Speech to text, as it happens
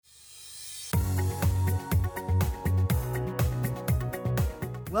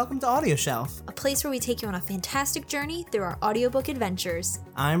Welcome to Audio Shelf. A place where we take you on a fantastic journey through our audiobook adventures.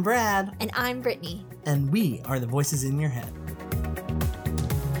 I'm Brad. And I'm Brittany. And we are the voices in your head.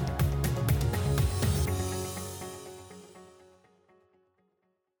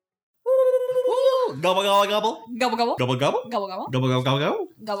 Gobble, gobble, gobble. Gobble, gobble. Gobble, gobble. Gobble, gobble. Gobble, gobble, gobble, gobble.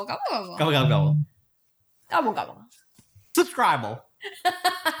 Gobble, gobble, gobble. Gobble, gobble, gobble. Gobble, gobble. Subscribe.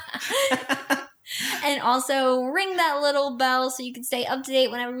 And also ring that little bell so you can stay up to date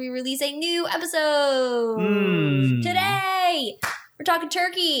whenever we release a new episode. Today, we're talking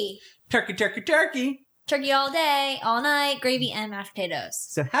turkey. Turkey, turkey, turkey. Turkey all day, all night, gravy, and mashed potatoes.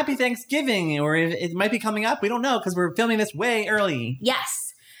 So happy Thanksgiving, or it might be coming up. We don't know because we're filming this way early. Yes.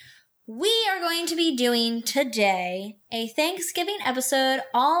 We are going to be doing today a Thanksgiving episode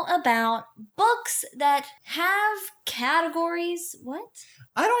all about books that have categories. What?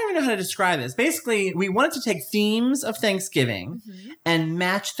 I don't even know how to describe this. Basically, we wanted to take themes of Thanksgiving and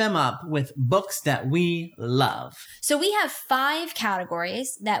match them up with books that we love. So we have 5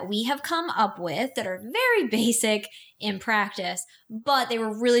 categories that we have come up with that are very basic in practice, but they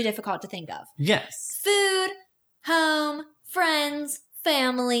were really difficult to think of. Yes. Food, home, friends,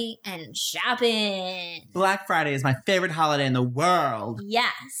 family, and shopping. Black Friday is my favorite holiday in the world.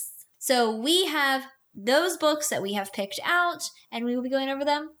 Yes. So we have those books that we have picked out, and we will be going over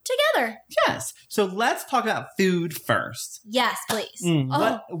them together. Yes. So let's talk about food first. Yes, please.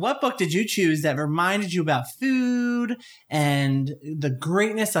 What book did you choose that reminded you about food and the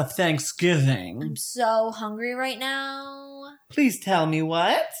greatness of Thanksgiving? I'm so hungry right now. Please tell me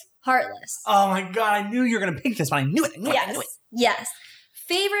what? Heartless. Oh my God, I knew you were going to pick this one. I knew it. Yes.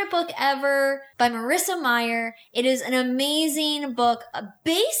 Favorite book ever by Marissa Meyer. It is an amazing book,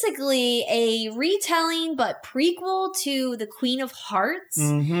 basically a retelling but prequel to The Queen of Hearts.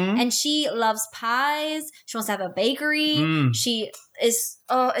 And she loves pies. She wants to have a bakery. She is,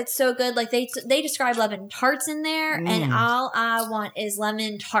 it's so good. Like they describe lemon tarts in there, and all I want is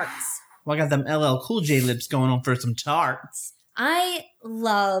lemon tarts. Well, I got them LL Cool J lips going on for some tarts. I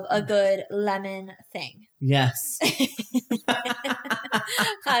love a good lemon thing. Yes.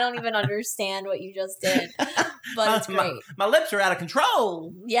 I don't even understand what you just did, but it's great. My lips are out of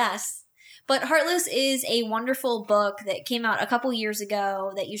control. Yes. But Heartless is a wonderful book that came out a couple years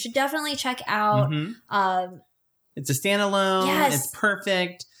ago that you should definitely check out. It's a standalone. Yes. It's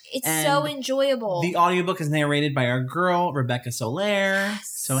perfect. It's so enjoyable. The audiobook is narrated by our girl, Rebecca Soler. Yes.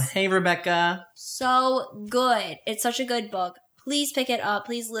 So, hey, Rebecca. So good. It's such a good book. Please pick it up.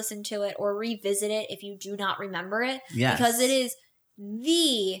 Please listen to it or revisit it if you do not remember it. Yes. Because it is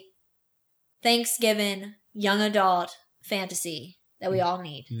the Thanksgiving young adult fantasy that we all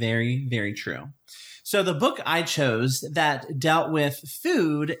need. Very, very true. So the book I chose that dealt with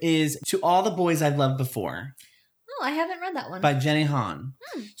food is To All the Boys I've Loved Before. Oh, I haven't read that one. By Jenny Han.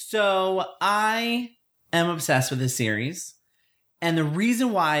 So I am obsessed with this series. And the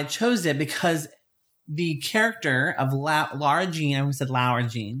reason why I chose it, because the character of Laura Jean, I almost said Laura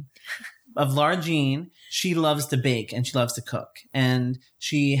Jean, of Laura Jean, she loves to bake and she loves to cook. And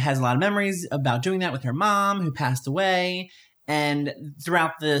she has a lot of memories about doing that with her mom who passed away. And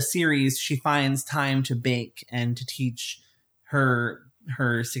throughout the series, she finds time to bake and to teach her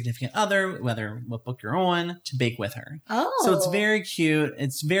significant other, whether what book you're on, to bake with her. Oh. So it's very cute.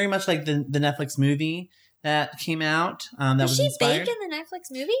 It's very much like the Netflix movie that came out. Does she bake in the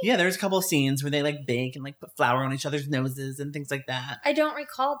Netflix movie? Yeah, there's a couple of scenes where they like bake and like put flour on each other's noses and things like that. I don't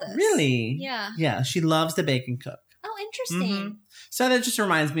recall this. Really? Yeah. Yeah, she loves to bake and cook. Oh, interesting. So that just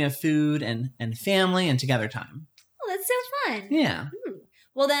reminds me of food and family and together time. Oh, that's so fun. Yeah.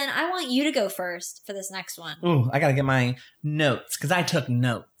 Well, then I want you to go first for this next one. Ooh, I gotta get my notes because I took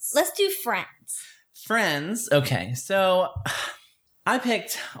notes. Let's do Friends. Friends. Okay, so I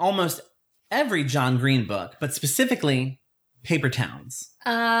picked almost every John Green book, but specifically Paper Towns.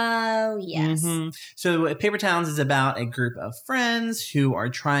 Oh, yes. So Paper Towns is about a group of friends who are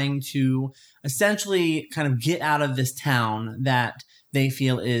trying to essentially kind of get out of this town that they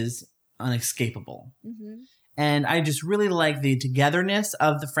feel is unescapable. And I just really like the togetherness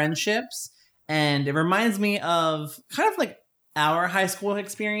of the friendships. And it reminds me of kind of like our high school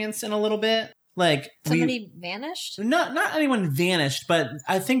experience in a little bit. Like somebody vanished? Not anyone vanished, but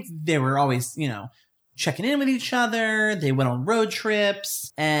I think they were always, checking in with each other. They went on road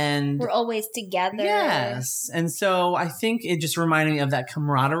trips and we're always together. Yes. And so I think it just reminded me of that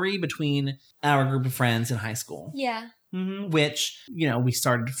camaraderie between our group of friends in high school. Yeah. Which, we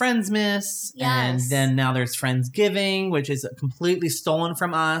started Friendsmas. Yes. And then now there's Friendsgiving, which is completely stolen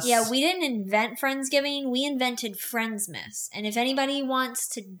from us. Yeah, we didn't invent Friendsgiving. We invented Friendsmas. And if anybody wants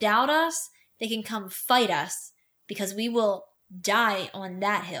to doubt us, they can come fight us because we will die on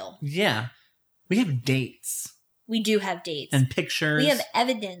that hill. Yeah. We have dates. We do have dates. And pictures. We have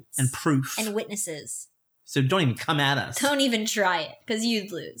evidence. And proof. And witnesses. So don't even come at us. Don't even try it, because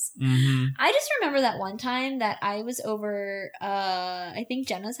you'd lose. Mm-hmm. I just remember that one time that I was over, I think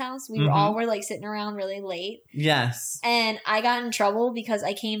Jenna's house. We all were like sitting around really late. Yes. And I got in trouble because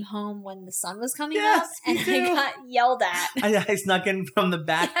I came home when the sun was coming up. And I got yelled at. I snuck in from the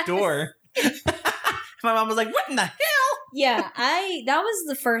back door. My mom was like, what in the hell? Yeah, that was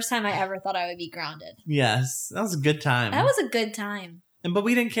the first time I ever thought I would be grounded. Yes. That was a good time. That was a good time. But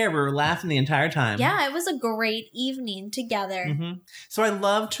we didn't care. We were laughing the entire time. Yeah, it was a great evening together. Mm-hmm. So I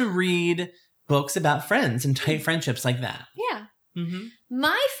love to read books about friends and tight friendships like that. Yeah. Mm-hmm.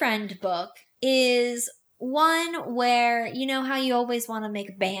 My friend book is one where, you know how you always want to make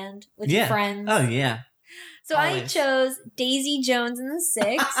a band with your friends? Oh, yeah. So I chose Daisy Jones and the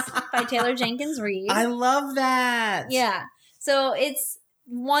Six by Taylor Jenkins Reid. I love that. Yeah. So it's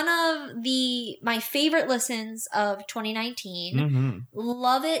one of my favorite listens of 2019. Mm-hmm.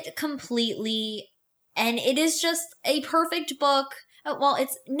 Love it completely. And it is just a perfect book. Well,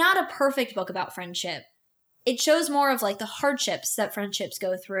 it's not a perfect book about friendship. It shows more of like the hardships that friendships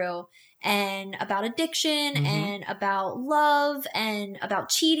go through, and about addiction and about love and about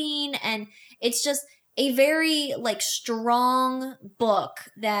cheating. And it's just a very like strong book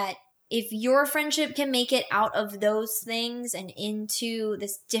that if your friendship can make it out of those things and into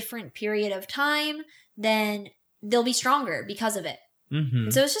this different period of time, then they'll be stronger because of it. Mm-hmm.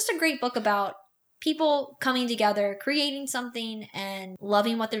 So it's just a great book about people coming together, creating something, and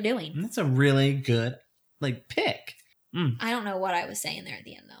loving what they're doing. That's a really good pick. I don't know what I was saying there at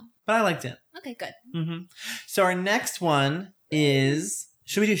the end, though. But I liked it. Okay, good. Mm-hmm. So our next one is,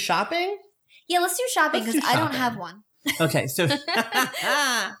 should we do shopping? Yeah, let's do shopping because I don't have one. Okay, so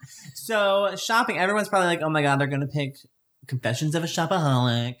so shopping. Everyone's probably like, oh my God, they're going to pick Confessions of a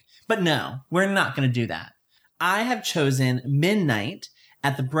Shopaholic. But no, we're not going to do that. I have chosen Midnight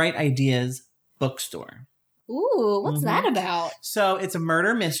at the Bright Ideas bookstore. Ooh, what's that about? So it's a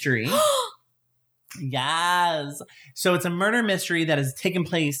murder mystery. Yes. So it's a murder mystery that has taken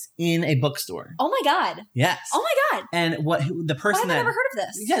place in a bookstore. Oh my God. Yes. Oh my God. And the person I've never heard of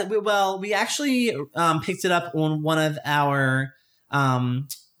this. Yeah. We actually picked it up on one of our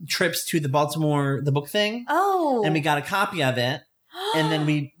trips to the book thing. Oh. And we got a copy of it. And then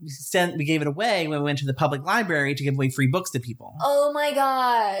we gave it away when we went to the public library to give away free books to people. Oh my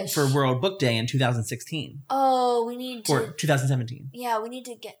gosh. For World Book Day in 2016. Oh, we need to. Or 2017. Yeah, we need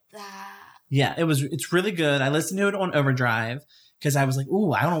to get that. Yeah, it's really good. I listened to it on Overdrive because I was like,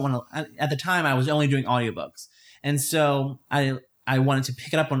 ooh, I don't want to. At the time, I was only doing audiobooks. And so I wanted to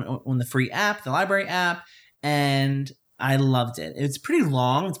pick it up on the free app, the library app, and I loved it. It's pretty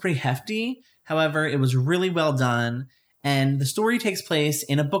long. It's pretty hefty. However, it was really well done. And the story takes place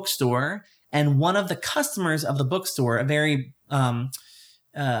in a bookstore. And one of the customers of the bookstore, a very customer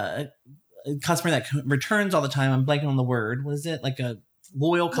that returns all the time. I'm blanking on the word. What is it? Like a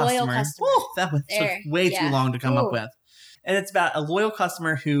loyal customer. Ooh, that was way too long to come up with. And it's about a loyal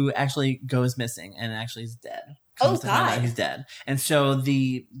customer who actually goes missing and actually is dead. Oh God, he's dead. And so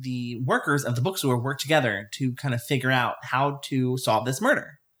the workers of the bookstore work together to kind of figure out how to solve this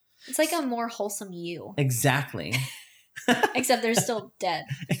murder. It's like a more wholesome you. Exactly. Except they're still dead.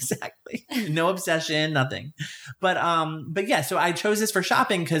 Exactly. No obsession, nothing. But yeah, so I chose this for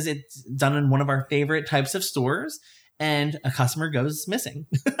shopping because it's done in one of our favorite types of stores. And a customer goes missing.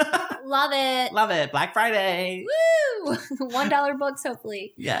 Love it. Love it. Black Friday. Woo! $1 books,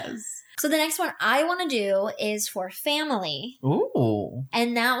 hopefully. Yes. So the next one I want to do is for family. Ooh.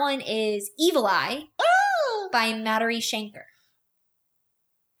 And that one is Evil Eye by Mattery Shanker.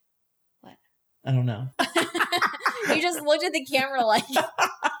 What? I don't know. You just looked at the camera like...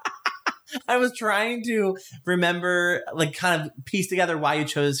 I was trying to remember, kind of piece together why you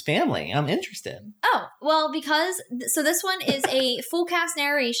chose family. I'm interested. Oh, well, because, so this one is a full cast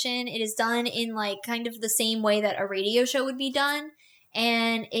narration. It is done in kind of the same way that a radio show would be done.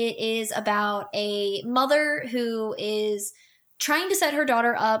 And it is about a mother who is trying to set her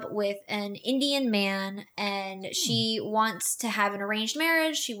daughter up with an Indian man, and she wants to have an arranged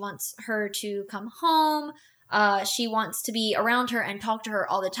marriage. She wants her to come home. She wants to be around her and talk to her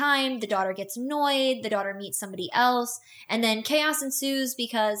all the time. The daughter gets annoyed. The daughter meets somebody else. And then chaos ensues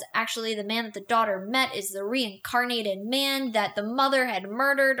because actually the man that the daughter met is the reincarnated man that the mother had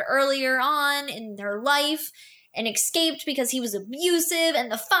murdered earlier on in her life and escaped because he was abusive. And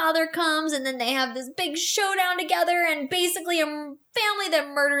the father comes and then they have this big showdown together. And basically a family that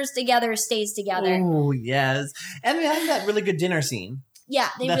murders together stays together. Oh, yes. And we have that really good dinner scene. Yeah,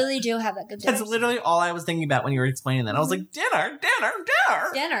 they That- really do have that good dinner. That's literally all I was thinking about when you were explaining that. I was like, dinner.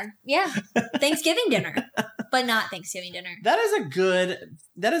 Dinner. Yeah. Thanksgiving dinner. But not Thanksgiving dinner. That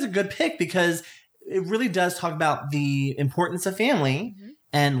is a good pick because it really does talk about the importance of family Mhm.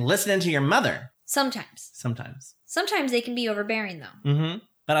 and listening to your mother Sometimes. sometimes. They can be overbearing, though. Mm-hmm.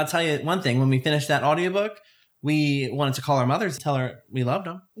 But I'll tell you one thing. When we finished that audiobook, we wanted to call our mothers and tell her we loved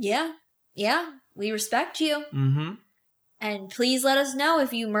them. Yeah. Yeah. We respect you. Mm-hmm. And please let us know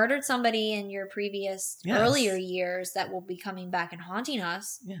if you murdered somebody in your previous Yes. earlier years that will be coming back and haunting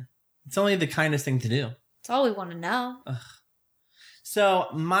us. It's only the kindest thing to do. That's all we want to know. So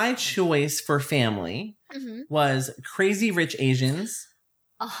my choice for family Mm-hmm. was Crazy Rich Asians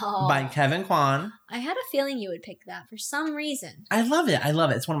Oh, by Kevin Kwan. I had a feeling you would pick that for some reason. I love it.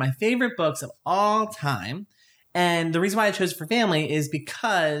 It's one of my favorite books of all time. And the reason why I chose it for family is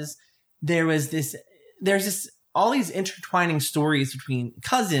because there's all these intertwining stories between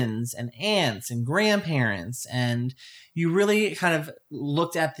cousins and aunts and grandparents. And you really kind of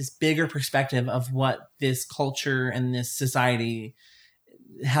looked at this bigger perspective of what this culture and this society,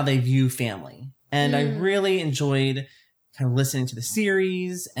 how they view family. And I really enjoyed kind of listening to the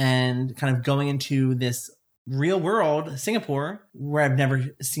series and kind of going into this real world, Singapore, where I've never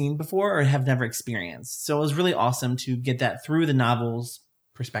seen before or have never experienced. So it was really awesome to get that through the novel's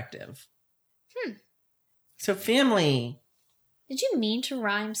perspective. So family. Did you mean to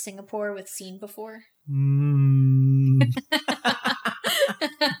rhyme Singapore with seen before? Because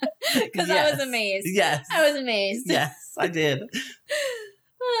Because I was amazed. Yes. I was amazed. Yes, I did.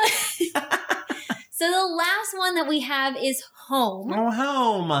 So the last one that we have is home. Oh,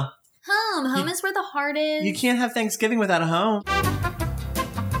 home. Home is where the heart is. You can't have Thanksgiving without a home.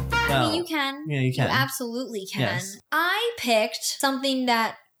 I mean, you can. Yeah, you can. You absolutely can. Yes. I picked something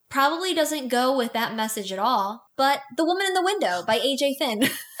that probably doesn't go with that message at all, but The Woman in the Window by A.J. Finn.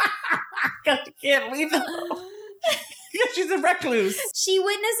 God, you can't leave them. Because she's a recluse. She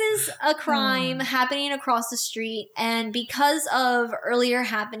witnesses a crime happening across the street, and because of earlier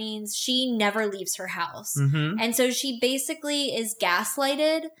happenings, she never leaves her house. Mm-hmm. And so she basically is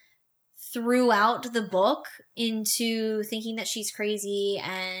gaslighted throughout the book into thinking that she's crazy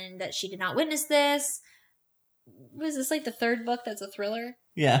and that she did not witness this. Was this like the third book that's a thriller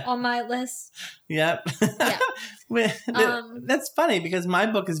Yeah. on my list? Yep. Yeah. That's funny because my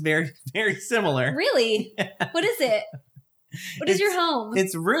book is very, very similar. Really? What is it? What is your home?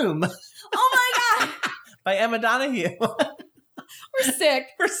 It's Room Oh my god! by Emma Donoghue. We're sick.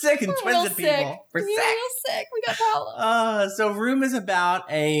 We're sick and We're twins real of people. sick. We're We're sick. real sick. We got problems. So Room is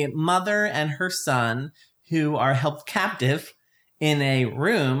about a mother and her son who are held captive in a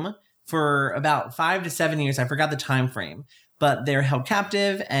room for about 5 to 7 years. I forgot the time frame, but they're held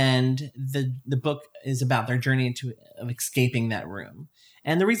captive, and the book is about their journey of escaping that room.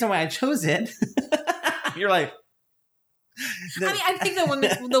 And the reason why I chose it, you're like, I mean, I think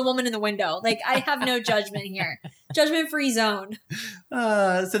the woman in the window. Like, I have no judgment here. Judgment-free zone.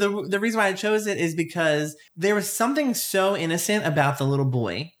 so the reason why I chose it is because there was something so innocent about the little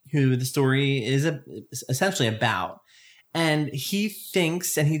boy who the story is essentially about. And he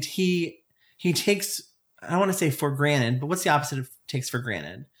thinks, and he takes, I don't want to say for granted, but what's the opposite of takes for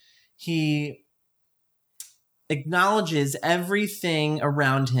granted? He acknowledges everything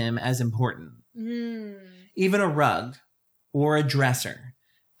around him as important. Even a rug or a dresser.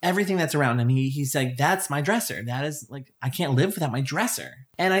 Everything that's around him, he's like, that's my dresser. That is like, I can't live without my dresser.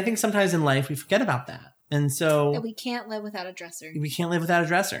 And I think sometimes in life we forget about that. And so That we can't live without a dresser. we can't live without a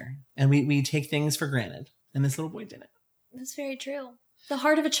dresser. And we take things for granted. And this little boy did it. That's very true. The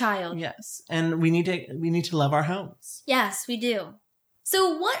heart of a child. Yes. And we need to love our homes. Yes, we do.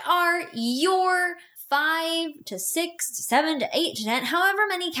 So what are your 5 to 6 to 7 to 8 to 10, however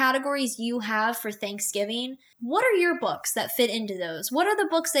many categories you have for Thanksgiving? What are your books that fit into those? What are the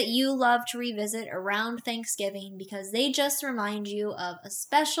books that you love to revisit around Thanksgiving because they just remind you of a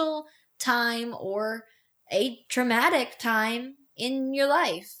special time or a traumatic time in your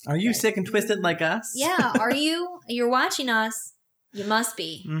life? Are you sick and twisted like us? Yeah, are you? You're watching us. You must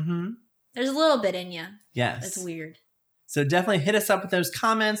be. Mm-hmm. There's a little bit in you. Yes. That's weird. So definitely hit us up with those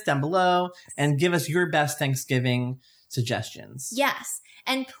comments down below and give us your best Thanksgiving suggestions. Yes.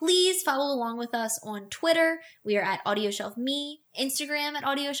 And please follow along with us on Twitter. We are at AudioShelfMe, Instagram at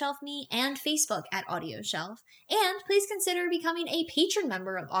AudioShelfMe, and Facebook at AudioShelf. And please consider becoming a patron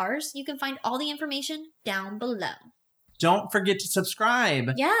member of ours. You can find all the information down below. Don't forget to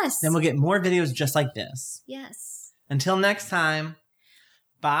subscribe. Yes. Then we'll get more videos just like this. Yes. Until next time,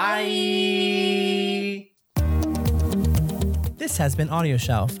 bye. This This has been Audio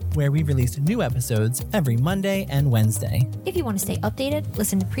Shelf, where we release new episodes every Monday and Wednesday. If you want to stay updated,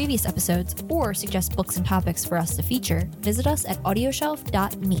 listen to previous episodes, or suggest books and topics for us to feature, visit us at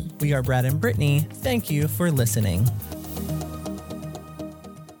audioshelf.me. We are Brad and Brittany. Thank you for listening.